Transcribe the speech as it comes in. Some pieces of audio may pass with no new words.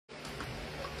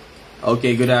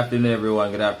Okay, good afternoon, everyone.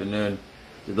 Good afternoon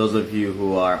to those of you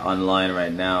who are online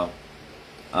right now.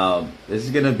 This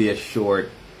is going to be a short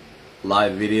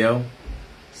live video.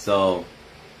 So,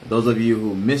 those of you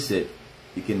who miss it,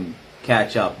 you can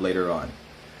catch up later on.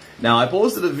 Now, I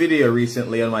posted a video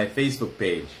recently on my Facebook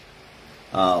page,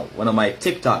 one of my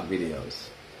TikTok videos.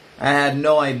 I had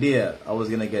no idea I was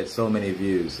going to get so many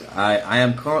views. I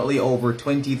am currently over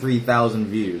 23,000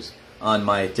 views on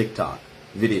my TikTok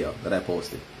video that I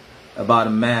posted about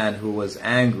a man who was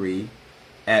angry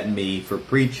at me for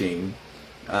preaching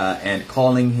and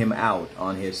calling him out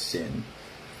on his sin.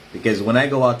 Because when I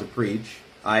go out to preach,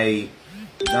 I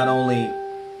not only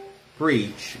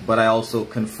preach, but I also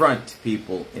confront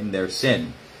people in their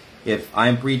sin. If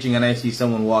I'm preaching and I see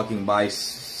someone walking by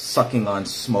sucking on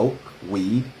smoke,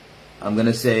 weed, I'm going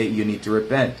to say, you need to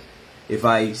repent. If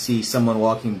I see someone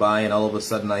walking by and all of a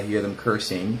sudden I hear them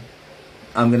cursing,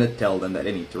 I'm going to tell them that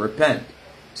they need to repent.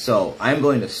 So I'm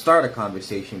going to start a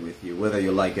conversation with you, whether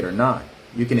you like it or not.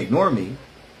 You can ignore me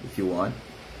if you want.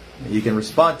 You can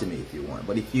respond to me if you want.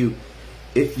 But if you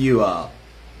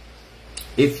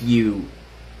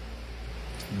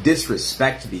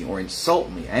disrespect me or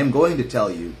insult me, I am going to tell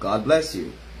you, God bless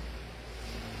you.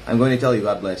 I'm going to tell you,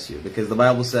 God bless you. Because the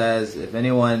Bible says, if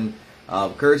anyone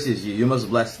curses you, you must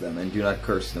bless them and do not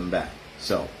curse them back.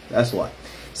 So, that's why.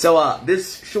 So,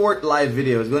 this short live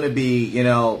video is going to be, you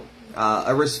know,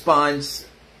 a response.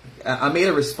 I made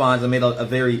a response. I made a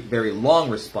very, very long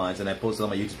response, and I posted on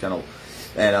my YouTube channel.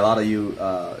 And a lot of you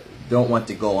don't want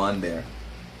to go on there.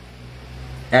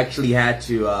 Actually had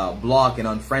to block and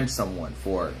unfriend someone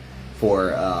for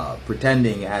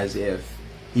pretending as if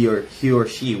he or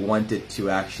she wanted to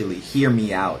actually hear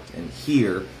me out and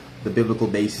hear the biblical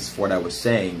basis for what I was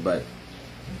saying, but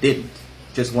didn't.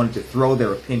 Just wanted to throw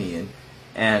their opinion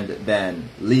and then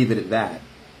leave it at that.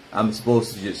 I'm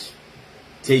supposed to just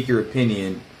take your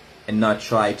opinion and not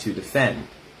try to defend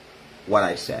what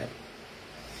I said.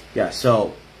 Yeah,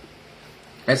 so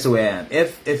that's the way I am.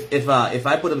 If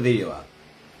I put a video up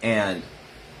and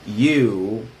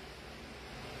you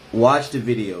watch the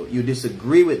video, you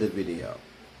disagree with the video,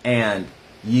 and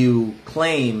you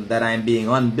claim that I'm being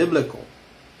unbiblical,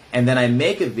 and then I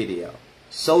make a video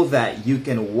so that you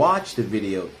can watch the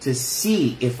video to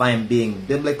see if I'm being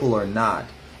biblical or not,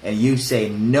 and you say,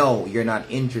 no, you're not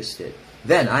interested,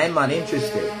 then I am not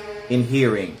interested in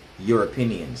hearing your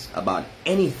opinions about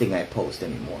anything I post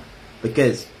anymore.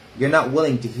 Because you're not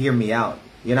willing to hear me out.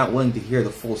 You're not willing to hear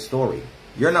the full story.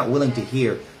 You're not willing to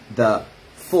hear the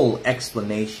full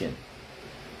explanation.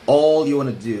 All you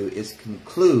want to do is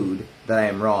conclude that I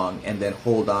am wrong and then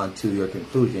hold on to your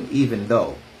conclusion, even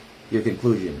though your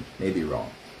conclusion may be wrong.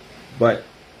 But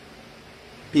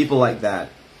people like that,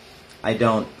 I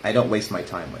don't waste my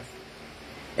time with.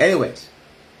 Anyways,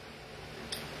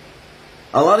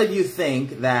 a lot of you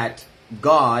think that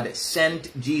God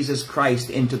sent Jesus Christ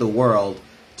into the world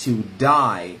to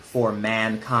die for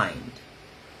mankind.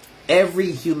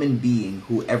 Every human being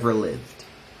who ever lived,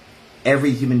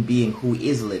 every human being who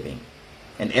is living,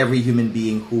 and every human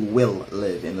being who will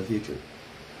live in the future.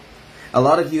 A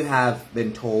lot of you have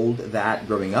been told that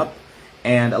growing up,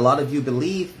 and a lot of you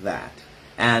believe that.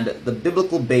 And the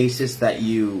biblical basis that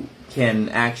you can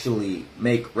actually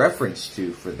make reference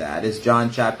to for that is John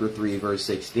chapter 3 verse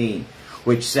 16,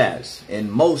 which says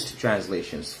in most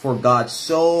translations, for God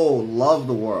so loved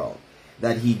the world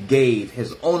that he gave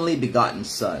his only begotten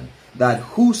Son, that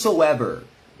whosoever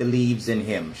believes in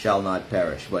him shall not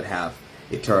perish but have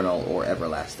eternal or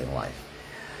everlasting life.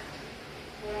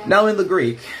 Now in the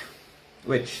Greek,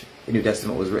 which the New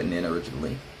Testament was written in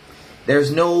originally,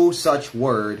 there's no such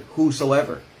word,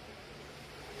 whosoever,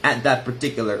 at that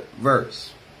particular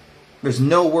verse. There's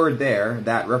no word there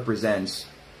that represents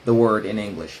the word in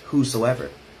English,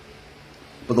 whosoever.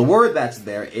 But the word that's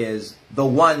there is the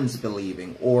ones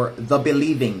believing, or the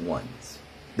believing ones.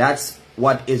 That's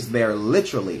what is there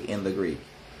literally in the Greek.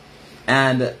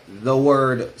 And the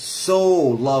word so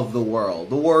love the world,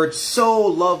 the word so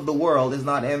love the world is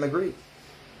not in the Greek.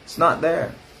 It's not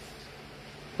there.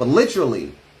 But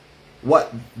literally,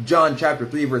 what John chapter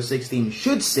 3 verse 16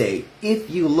 should say, if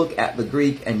you look at the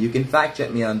Greek, and you can fact check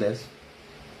me on this.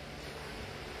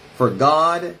 For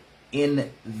God in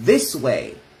this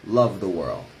way loved the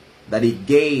world, that he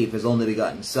gave his only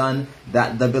begotten Son,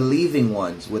 that the believing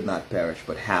ones would not perish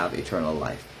but have eternal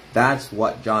life. That's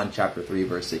what John chapter 3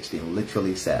 verse 16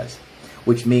 literally says.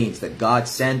 Which means that God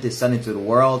sent his Son into the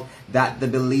world that the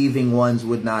believing ones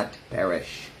would not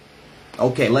perish.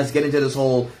 Okay, let's get into this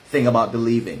whole thing about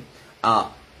believing.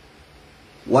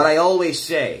 What I always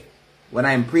say when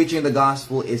I'm preaching the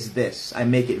gospel is this. I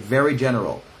make it very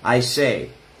general. I say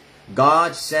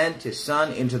God sent his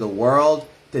Son into the world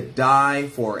to die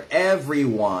for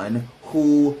everyone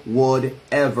who would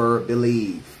ever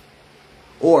believe.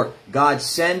 Or, God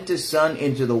sent his Son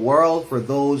into the world for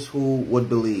those who would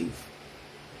believe.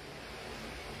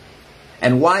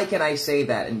 And why can I say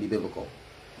that and be biblical?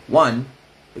 One,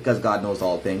 because God knows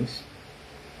all things.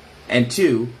 And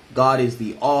two, God is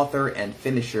the author and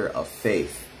finisher of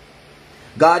faith.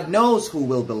 God knows who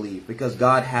will believe because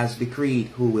God has decreed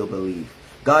who will believe.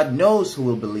 God knows who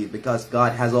will believe because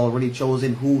God has already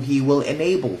chosen who he will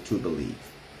enable to believe.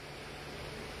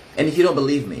 And if you don't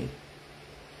believe me,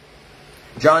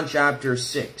 John chapter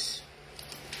 6,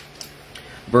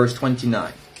 verse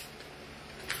 29.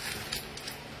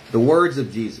 The words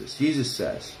of Jesus. Jesus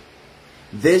says,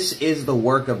 "This is the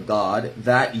work of God,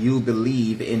 that you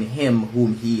believe in him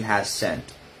whom he has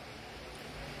sent."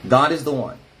 God is the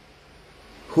one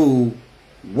who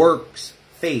works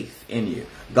faith in you.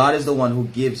 God is the one who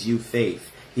gives you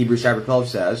faith. Hebrews chapter 12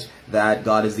 says that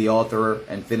God is the author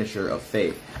and finisher of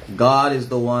faith. God is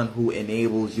the one who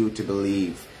enables you to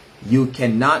believe. You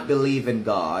cannot believe in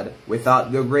God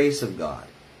without the grace of God.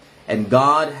 And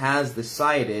God has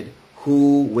decided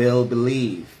who will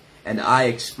believe. And I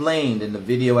explained in the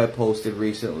video I posted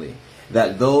recently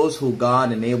that those who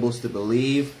God enables to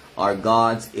believe are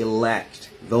God's elect.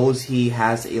 Those he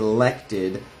has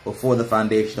elected before the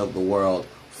foundation of the world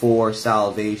for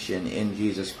salvation in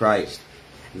Jesus Christ.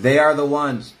 They are the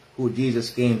ones who Jesus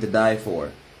came to die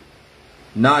for.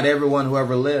 Not everyone who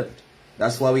ever lived.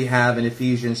 That's why we have in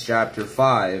Ephesians chapter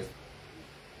 5,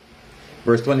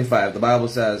 verse 25, the Bible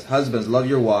says, "Husbands, love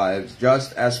your wives,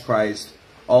 just as Christ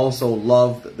also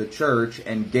loved the church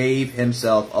and gave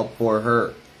himself up for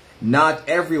her." Not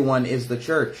everyone is the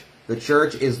church. The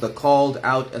church is the called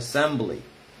out assembly.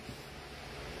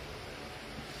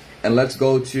 And let's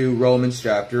go to Romans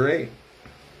chapter 8,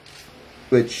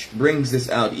 which brings this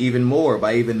out even more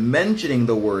by even mentioning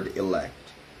the word elect.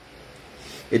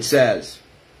 It says,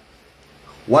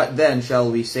 "What then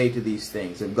shall we say to these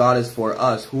things? If God is for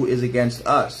us, who is against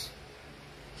us?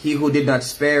 He who did not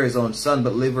spare his own Son,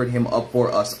 but delivered him up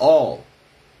for us all,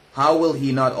 how will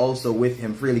he not also with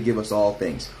him freely give us all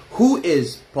things?" Who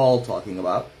is Paul talking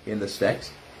about in this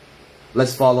text?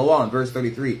 Let's follow on. Verse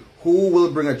 33. "Who will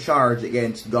bring a charge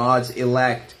against God's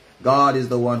elect? God is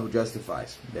the one who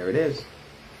justifies." There it is.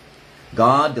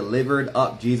 God delivered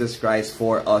up Jesus Christ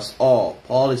for us all.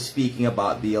 Paul is speaking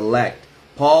about the elect.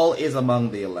 Paul is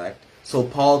among the elect, so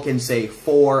Paul can say,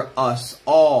 for us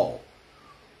all.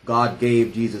 God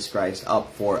gave Jesus Christ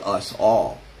up for us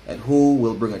all. And who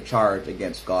will bring a charge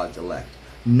against God's elect?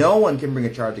 No one can bring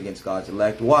a charge against God's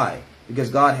elect. Why? Because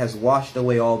God has washed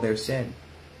away all their sin.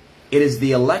 It is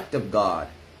the elect of God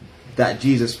that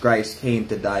Jesus Christ came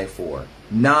to die for.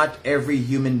 Not every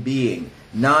human being,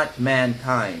 not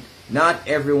mankind, not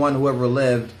everyone who ever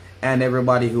lived and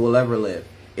everybody who will ever live.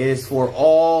 It is for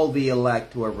all the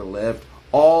elect who ever lived,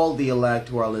 all the elect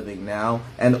who are living now,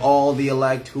 and all the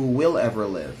elect who will ever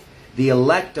live. The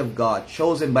elect of God,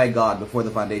 chosen by God before the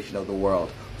foundation of the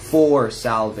world, for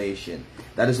salvation.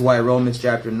 That is why Romans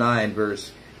chapter 9,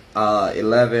 verse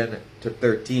 11 to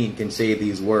 13 can say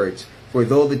these words. "For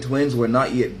though the twins were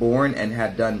not yet born and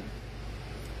had done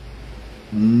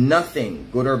nothing,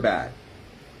 good or bad,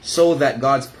 so that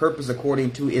God's purpose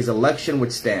according to his election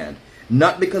would stand,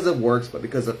 not because of works, but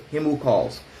because of him who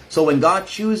calls." So when God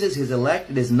chooses his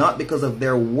elect, it is not because of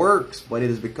their works, but it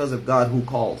is because of God who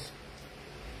calls.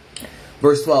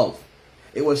 Verse 12.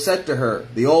 "It was said to her,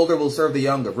 the older will serve the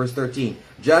younger." Verse 13.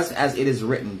 "Just as it is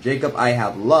written, Jacob I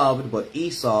have loved, but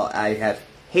Esau I have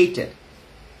hated."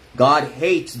 God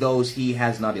hates those he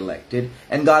has not elected,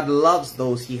 and God loves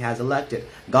those he has elected.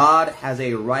 God has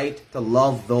a right to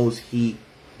love those he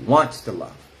wants to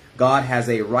love. God has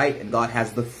a right and God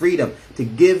has the freedom to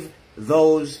give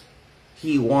those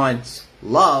he wants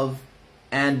love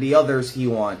and the others he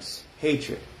wants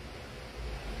hatred.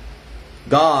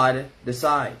 God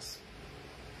decides.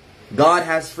 God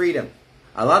has freedom.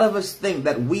 A lot of us think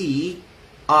that we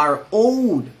are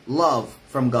owed love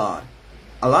from God.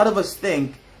 A lot of us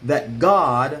think that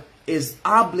God is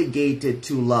obligated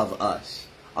to love us.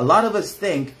 A lot of us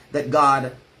think that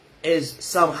God is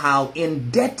somehow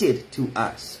indebted to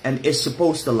us and is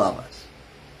supposed to love us.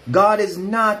 God is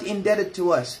not indebted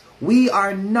to us. We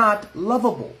are not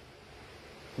lovable.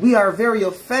 We are very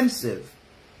offensive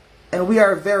and we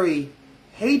are very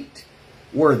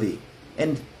hate-worthy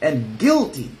and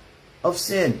guilty of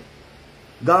sin.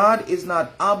 God is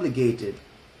not obligated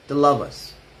to love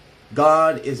us.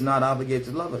 God is not obligated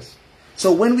to love us.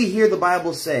 So when we hear the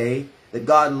Bible say that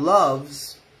God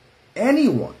loves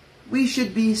anyone, we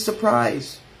should be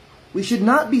surprised. we should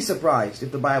not be surprised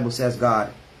if the Bible says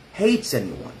God hates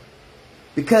anyone.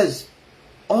 Because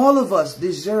all of us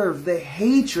deserve the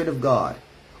hatred of God.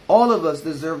 All of us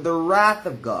deserve the wrath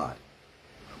of God.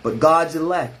 But God's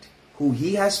elect, who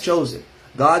He has chosen,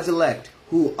 God's elect,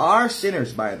 who are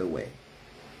sinners, by the way,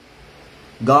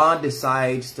 God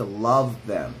decides to love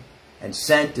them and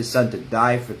sent His Son to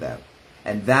die for them.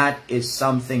 And that is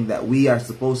something that we are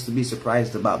supposed to be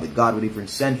surprised about, that God would even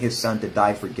send His Son to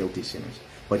die for guilty sinners.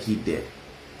 But He did.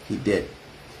 He did.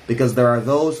 Because there are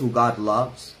those who God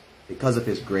loves because of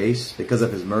His grace, because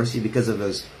of His mercy, because of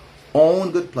His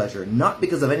own good pleasure, not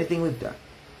because of anything we've done.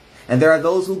 And there are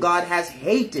those who God has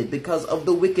hated because of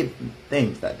the wicked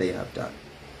things that they have done.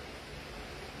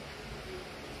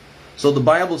 So the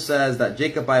Bible says that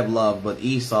Jacob I have loved, but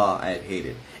Esau I have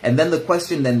hated. And then the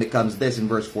question then becomes this in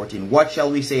verse 14. What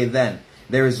shall we say then?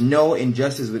 There is no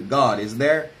injustice with God, is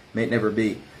there? May it never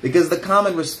be. Because the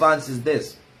common response is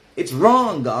this. It's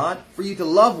wrong, God, for you to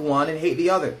love one and hate the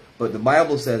other. But the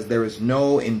Bible says there is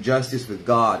no injustice with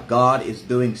God. God is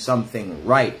doing something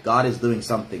right. God is doing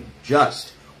something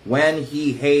just when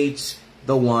He hates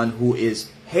the one who is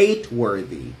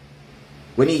hate-worthy.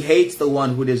 When He hates the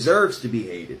one who deserves to be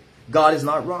hated. God is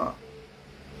not wrong.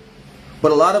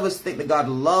 But a lot of us think that God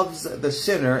loves the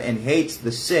sinner and hates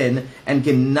the sin and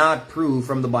cannot prove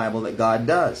from the Bible that God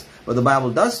does. But the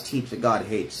Bible does teach that God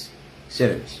hates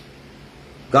sinners.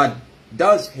 God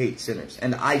does hate sinners.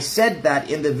 And I said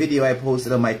that in the video I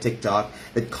posted on my TikTok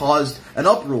that caused an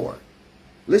uproar.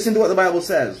 Listen to what the Bible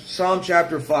says. Psalm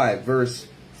chapter 5, verse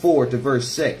 4 to verse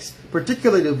 6.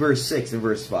 Particularly to verse 6 and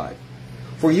verse 5.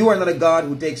 For you are not a God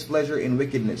who takes pleasure in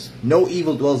wickedness. No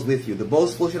evil dwells with you. The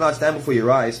boastful shall not stand before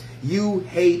your eyes. You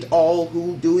hate all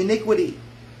who do iniquity.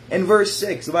 In verse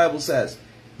 6, the Bible says,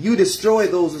 you destroy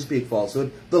those who speak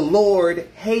falsehood. The Lord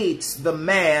hates the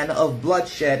man of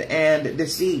bloodshed and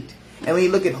deceit. And when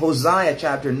you look at Hosea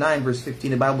chapter 9, verse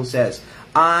 15, the Bible says,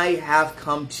 I have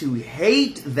come to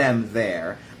hate them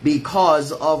there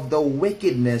because of the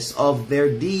wickedness of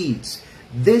their deeds.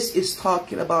 This is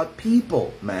talking about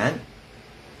people, man.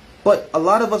 But a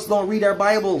lot of us don't read our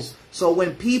Bibles. So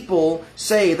when people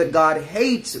say that God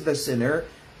hates the sinner,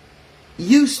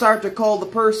 you start to call the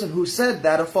person who said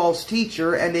that a false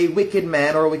teacher and a wicked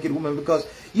man or a wicked woman because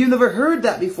you've never heard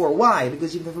that before. Why?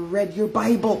 Because you've never read your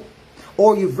Bible.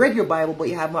 Or you've read your Bible, but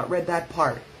you have not read that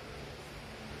part.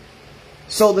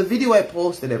 So the video I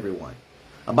posted, everyone,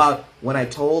 about when I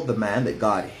told the man that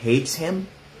God hates him,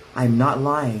 I'm not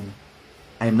lying.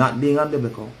 I'm not being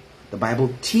unbiblical. The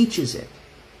Bible teaches it.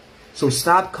 So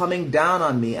stop coming down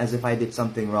on me as if I did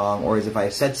something wrong or as if I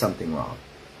said something wrong.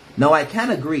 Now, I can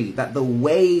agree that the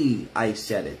way I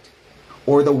said it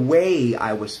or the way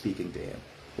I was speaking to him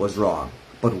was wrong.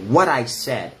 But what I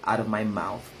said out of my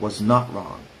mouth was not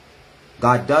wrong.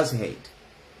 God does hate.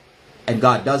 And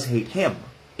God does hate him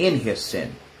in his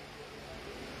sin.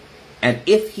 And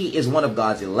if he is one of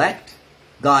God's elect,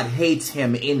 God hates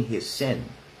him in his sin.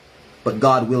 But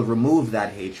God will remove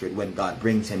that hatred when God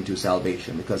brings him to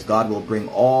salvation. Because God will bring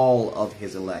all of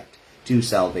his elect to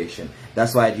salvation.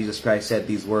 That's why Jesus Christ said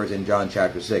these words in John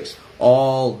chapter 6.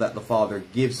 All that the Father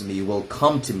gives me will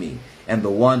come to me. And the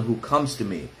one who comes to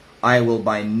me, I will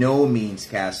by no means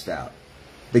cast out.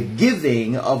 The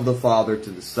giving of the Father to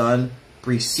the Son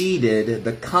preceded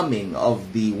the coming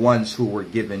of the ones who were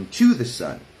given to the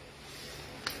Son.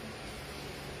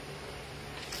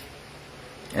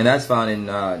 And that's found in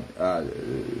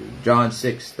John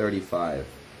 6:35.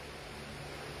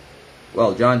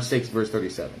 Well, John 6 verse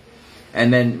 37.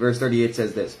 And then verse 38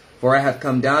 says this. For I have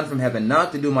come down from heaven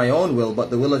not to do my own will, but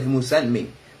the will of him who sent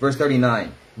me. Verse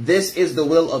 39. This is the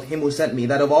will of him who sent me,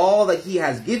 that of all that he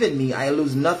has given me, I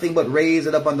lose nothing but raise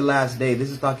it up on the last day. This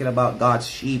is talking about God's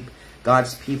sheep,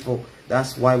 God's people.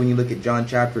 That's why when you look at John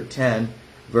chapter 10,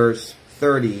 verse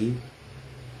 30,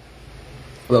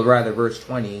 well, rather verse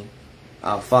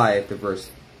 25 to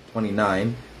verse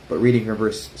 29, but reading from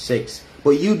verse 6.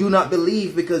 But you do not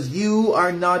believe because you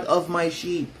are not of my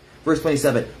sheep. Verse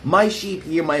 27, my sheep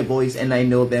hear my voice, and I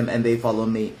know them, and they follow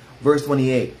me. Verse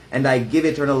 28, and I give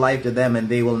eternal life to them, and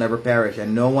they will never perish,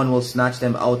 and no one will snatch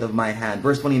them out of my hand.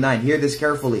 Verse 29, hear this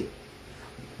carefully.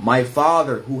 My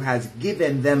Father who has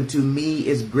given them to me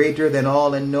is greater than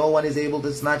all, and no one is able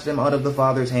to snatch them out of the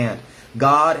Father's hand.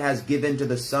 God has given to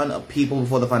the Son a people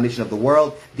before the foundation of the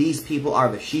world. These people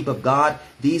are the sheep of God.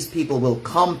 These people will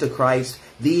come to Christ.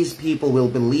 These people will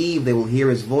believe. They will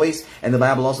hear his voice. And the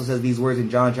Bible also says these words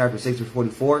in John chapter 6 verse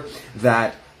 44,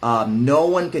 that no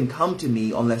one can come to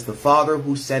me unless the Father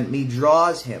who sent me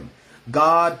draws him.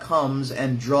 God comes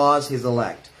and draws his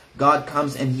elect. God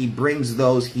comes and he brings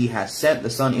those he has sent the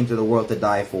Son into the world to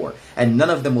die for. And none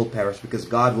of them will perish, because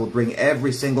God will bring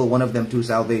every single one of them to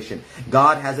salvation.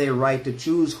 God has a right to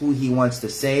choose who he wants to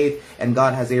save, and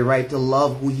God has a right to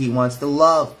love who he wants to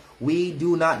love. We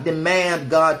do not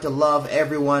demand God to love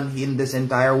everyone in this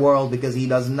entire world, because he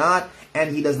does not,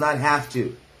 and he does not have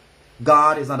to.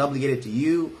 God is not obligated to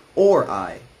you or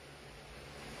I.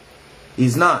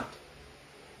 He's not.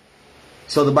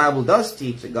 So the Bible does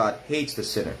teach that God hates the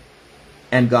sinner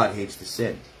and God hates the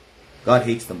sin. God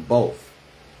hates them both.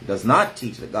 It does not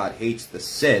teach that God hates the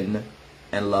sin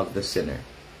and loves the sinner.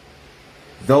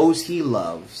 Those he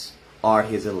loves are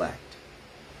his elect.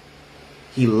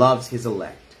 He loves his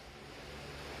elect.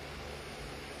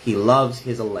 He loves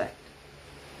his elect.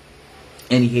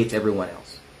 And he hates everyone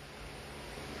else.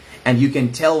 And you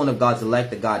can tell one of God's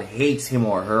elect that God hates him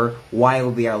or her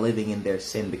while they are living in their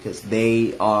sin, because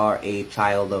they are a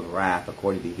child of wrath,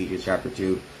 according to Ephesians chapter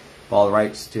 2. Paul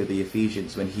writes to the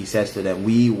Ephesians when he says to them,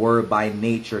 we were by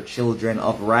nature children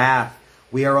of wrath.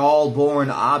 We are all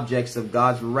born objects of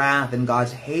God's wrath and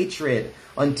God's hatred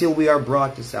until we are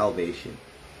brought to salvation.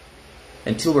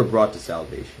 Until we're brought to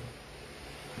salvation.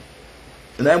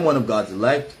 And I'm one of God's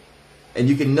elect. And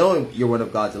you can know you're one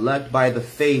of God's elect by the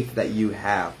faith that you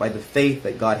have, by the faith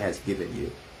that God has given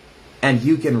you. And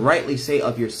you can rightly say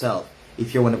of yourself,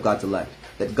 if you're one of God's elect,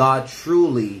 that God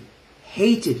truly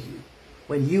hated you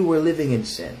when you were living in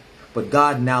sin. But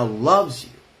God now loves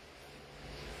you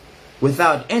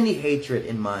without any hatred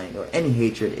in mind or any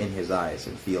hatred in his eyes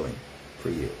and feeling for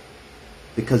you,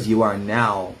 because you are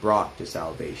now brought to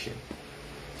salvation.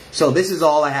 So this is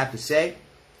all I have to say.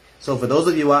 So for those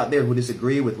of you out there who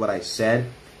disagree with what I said,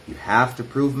 you have to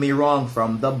prove me wrong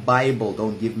from the Bible.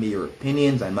 Don't give me your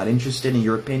opinions. I'm not interested in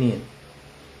your opinion.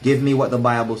 Give me what the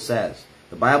Bible says.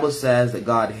 The Bible says that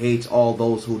God hates all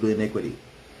those who do iniquity.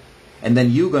 And then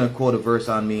you're going to quote a verse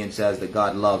on me and says that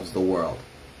God loves the world.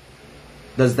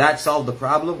 Does that solve the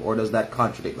problem, or does that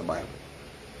contradict the Bible?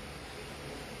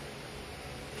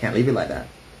 Can't leave it like that.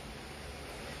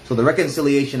 So the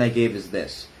reconciliation I gave is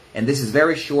this. And this is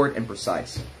very short and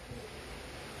precise.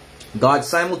 God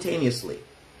simultaneously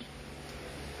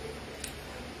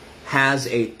has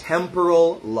a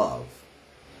temporal love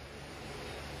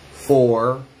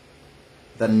for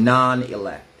the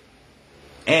non-elect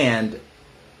and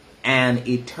an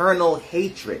eternal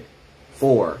hatred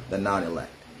for the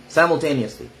non-elect.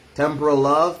 Simultaneously, temporal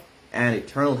love and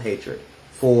eternal hatred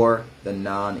for the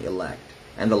non-elect.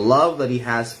 And the love that he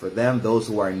has for them, those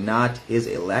who are not his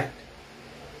elect,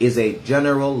 is a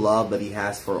general love that he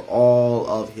has for all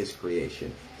of his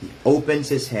creation. He opens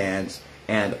his hands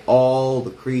and all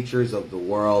the creatures of the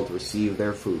world receive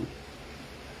their food.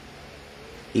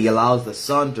 He allows the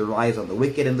sun to rise on the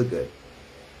wicked and the good.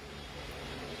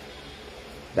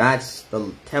 That's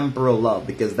the temporal love,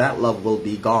 because that love will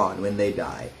be gone when they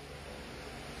die.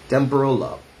 Temporal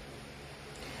love.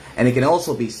 And it can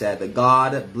also be said that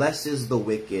God blesses the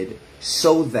wicked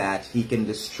so that he can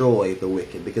destroy the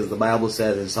wicked. Because the Bible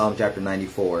says in Psalm chapter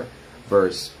 94,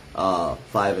 verse 5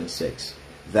 and 6,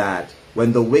 that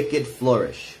when the wicked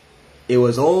flourish, it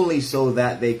was only so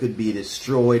that they could be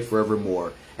destroyed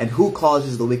forevermore. And who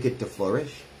causes the wicked to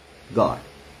flourish? God.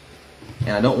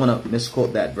 And I don't want to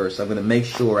misquote that verse. I'm going to make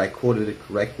sure I quoted it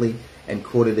correctly and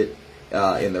quoted it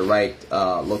in the right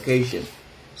location.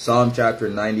 Psalm chapter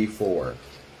 94.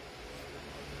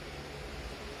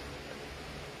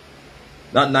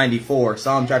 Not 94,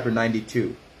 Psalm chapter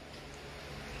 92.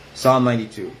 Psalm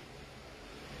 92.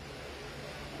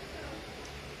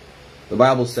 The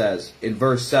Bible says in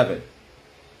verse 7,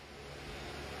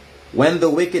 when the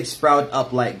wicked sprout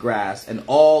up like grass, and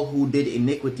all who did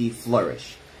iniquity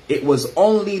flourish, it was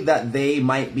only that they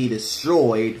might be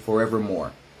destroyed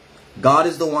forevermore. God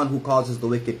is the one who causes the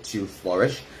wicked to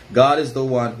flourish. God is the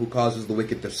one who causes the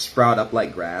wicked to sprout up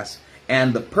like grass.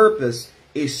 And the purpose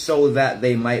is so that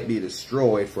they might be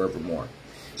destroyed forevermore.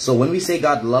 So when we say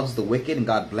God loves the wicked and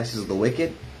God blesses the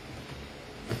wicked,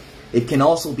 it can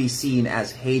also be seen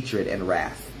as hatred and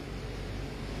wrath.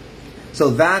 So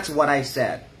that's what I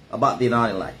said about the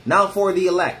non-elect. Now for the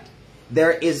elect,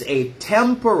 there is a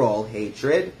temporal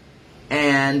hatred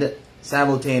and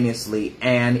simultaneously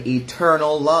an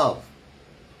eternal love.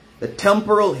 The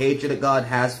temporal hatred that God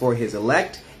has for his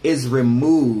elect is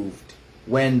removed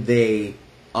when they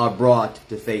are brought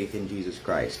to faith in Jesus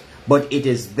Christ. But it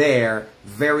is there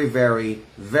very, very,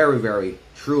 very, very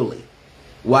truly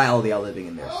while they are living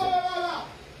in their sin.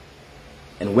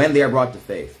 And when they are brought to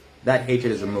faith, that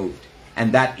hatred is removed.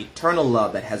 And that eternal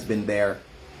love that has been there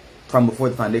from before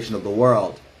the foundation of the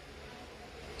world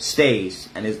stays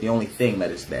and is the only thing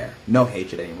that is there. No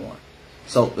hatred anymore.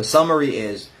 So the summary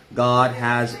is, God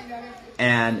has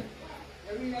an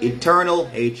eternal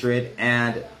hatred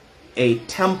and a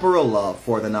temporal love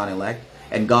for the non-elect,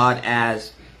 and God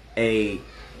has a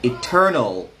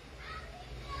eternal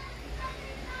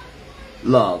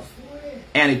love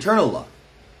and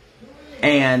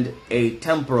a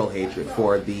temporal hatred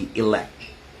for the elect.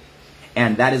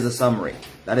 And that is the summary.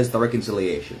 That is the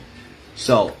reconciliation.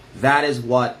 So that is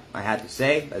what I had to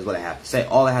say. That is what I have to say.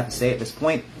 All I have to say at this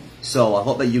point. So I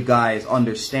hope that you guys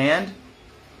understand.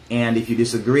 And if you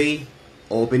disagree,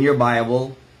 open your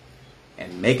Bible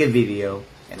and make a video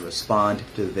and respond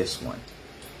to this one.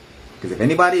 Because if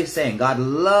anybody is saying God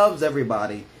loves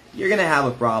everybody, you're going to have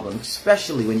a problem,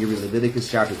 especially when you read Leviticus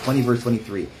chapter 20, verse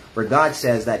 23, where God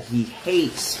says that he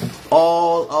hates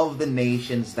all of the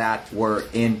nations that were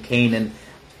in Canaan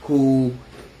who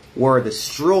were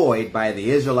destroyed by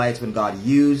the Israelites when God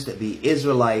used the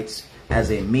Israelites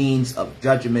as a means of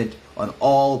judgment on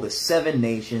all the 7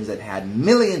 nations that had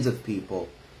millions of people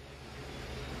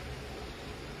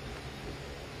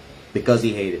because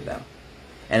he hated them.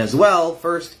 And as well,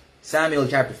 1 Samuel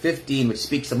chapter 15, which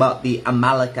speaks about the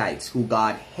Amalekites who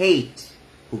God hates,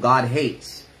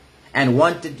 and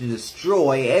wanted to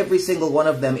destroy every single one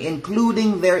of them,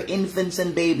 including their infants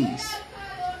and babies.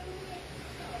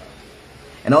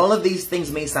 And all of these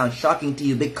things may sound shocking to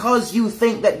you because you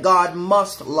think that God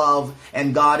must love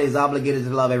and God is obligated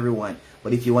to love everyone.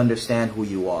 But if you understand who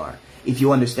you are, if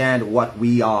you understand what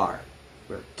we are,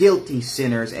 we're guilty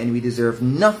sinners and we deserve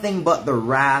nothing but the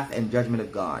wrath and judgment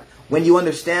of God. When you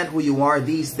understand who you are,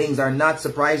 these things are not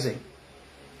surprising.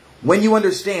 When you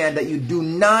understand that you do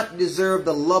not deserve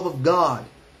the love of God,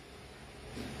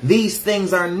 these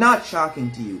things are not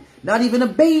shocking to you. Not even a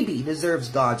baby deserves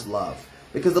God's love.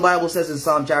 Because the Bible says in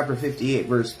Psalm chapter 58,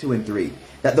 verse 2 and 3,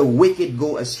 that the wicked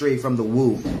go astray from the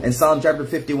womb. And Psalm chapter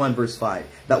 51, verse 5,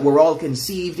 that we're all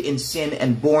conceived in sin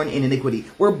and born in iniquity.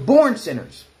 We're born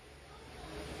sinners.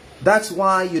 That's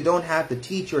why you don't have to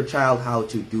teach your child how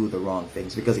to do the wrong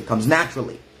things, because it comes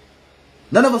naturally.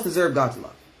 None of us deserve God's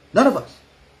love. None of us.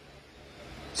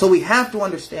 So we have to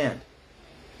understand.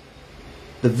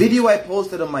 The video I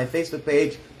posted on my Facebook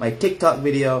page, my TikTok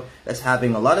video, that's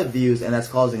having a lot of views and that's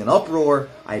causing an uproar,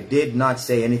 I did not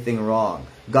say anything wrong.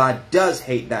 God does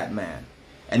hate that man.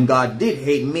 And God did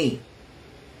hate me.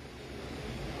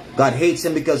 God hates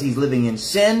him because he's living in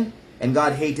sin. And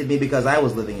God hated me because I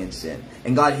was living in sin.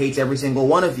 And God hates every single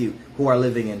one of you who are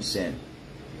living in sin.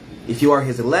 If you are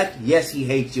his elect, yes, he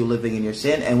hates you living in your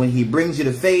sin. And when he brings you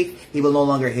to faith, he will no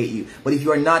longer hate you. But if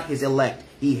you are not his elect,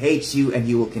 he hates you and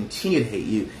he will continue to hate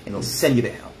you and he'll send you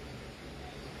to hell.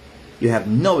 You have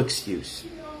no excuse.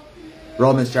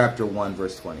 Romans chapter 1,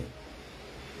 verse 20.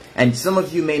 And some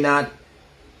of you may not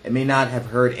have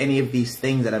heard any of these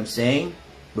things that I'm saying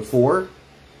before,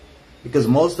 because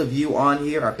most of you on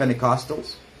here are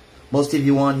Pentecostals. Most of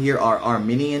you on here are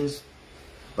Arminians.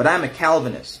 But I'm a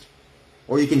Calvinist.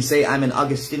 Or you can say I'm an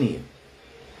Augustinian.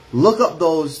 Look up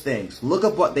those things. Look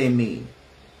up what they mean.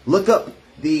 Look up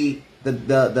the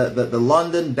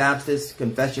London Baptist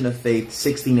Confession of Faith,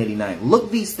 1689.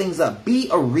 Look these things up. Be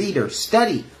a reader.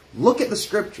 Study. Look at the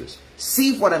scriptures.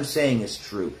 See if what I'm saying is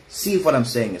true. See if what I'm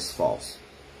saying is false.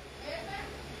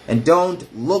 And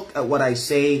don't look at what I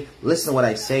say, listen to what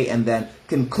I say, and then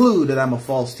conclude that I'm a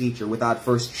false teacher without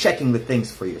first checking the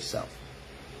things for yourself.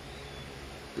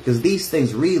 Because these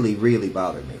things really, really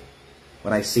bother me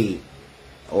when I see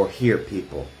or hear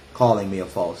people calling me a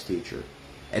false teacher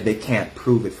and they can't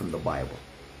prove it from the Bible.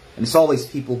 And it's always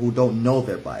people who don't know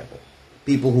their Bible.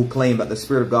 People who claim that the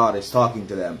Spirit of God is talking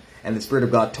to them and the Spirit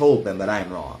of God told them that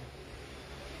I'm wrong.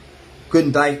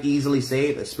 Couldn't I easily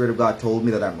say the Spirit of God told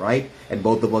me that I'm right and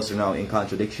both of us are now in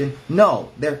contradiction?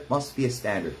 No, there must be a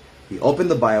standard. We open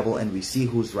the Bible and we see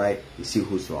who's right, we see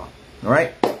who's wrong.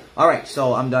 Alright? Alright,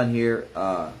 so I'm done here.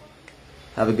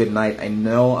 Have a good night. I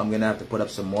know I'm going to have to put up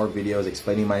some more videos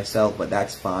explaining myself, but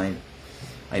that's fine.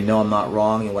 I know I'm not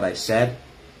wrong in what I said.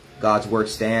 God's word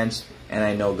stands, and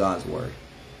I know God's word.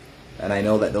 And I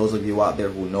know that those of you out there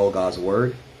who know God's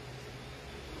word,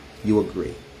 you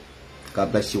agree.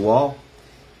 God bless you all.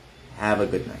 Have a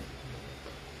good night.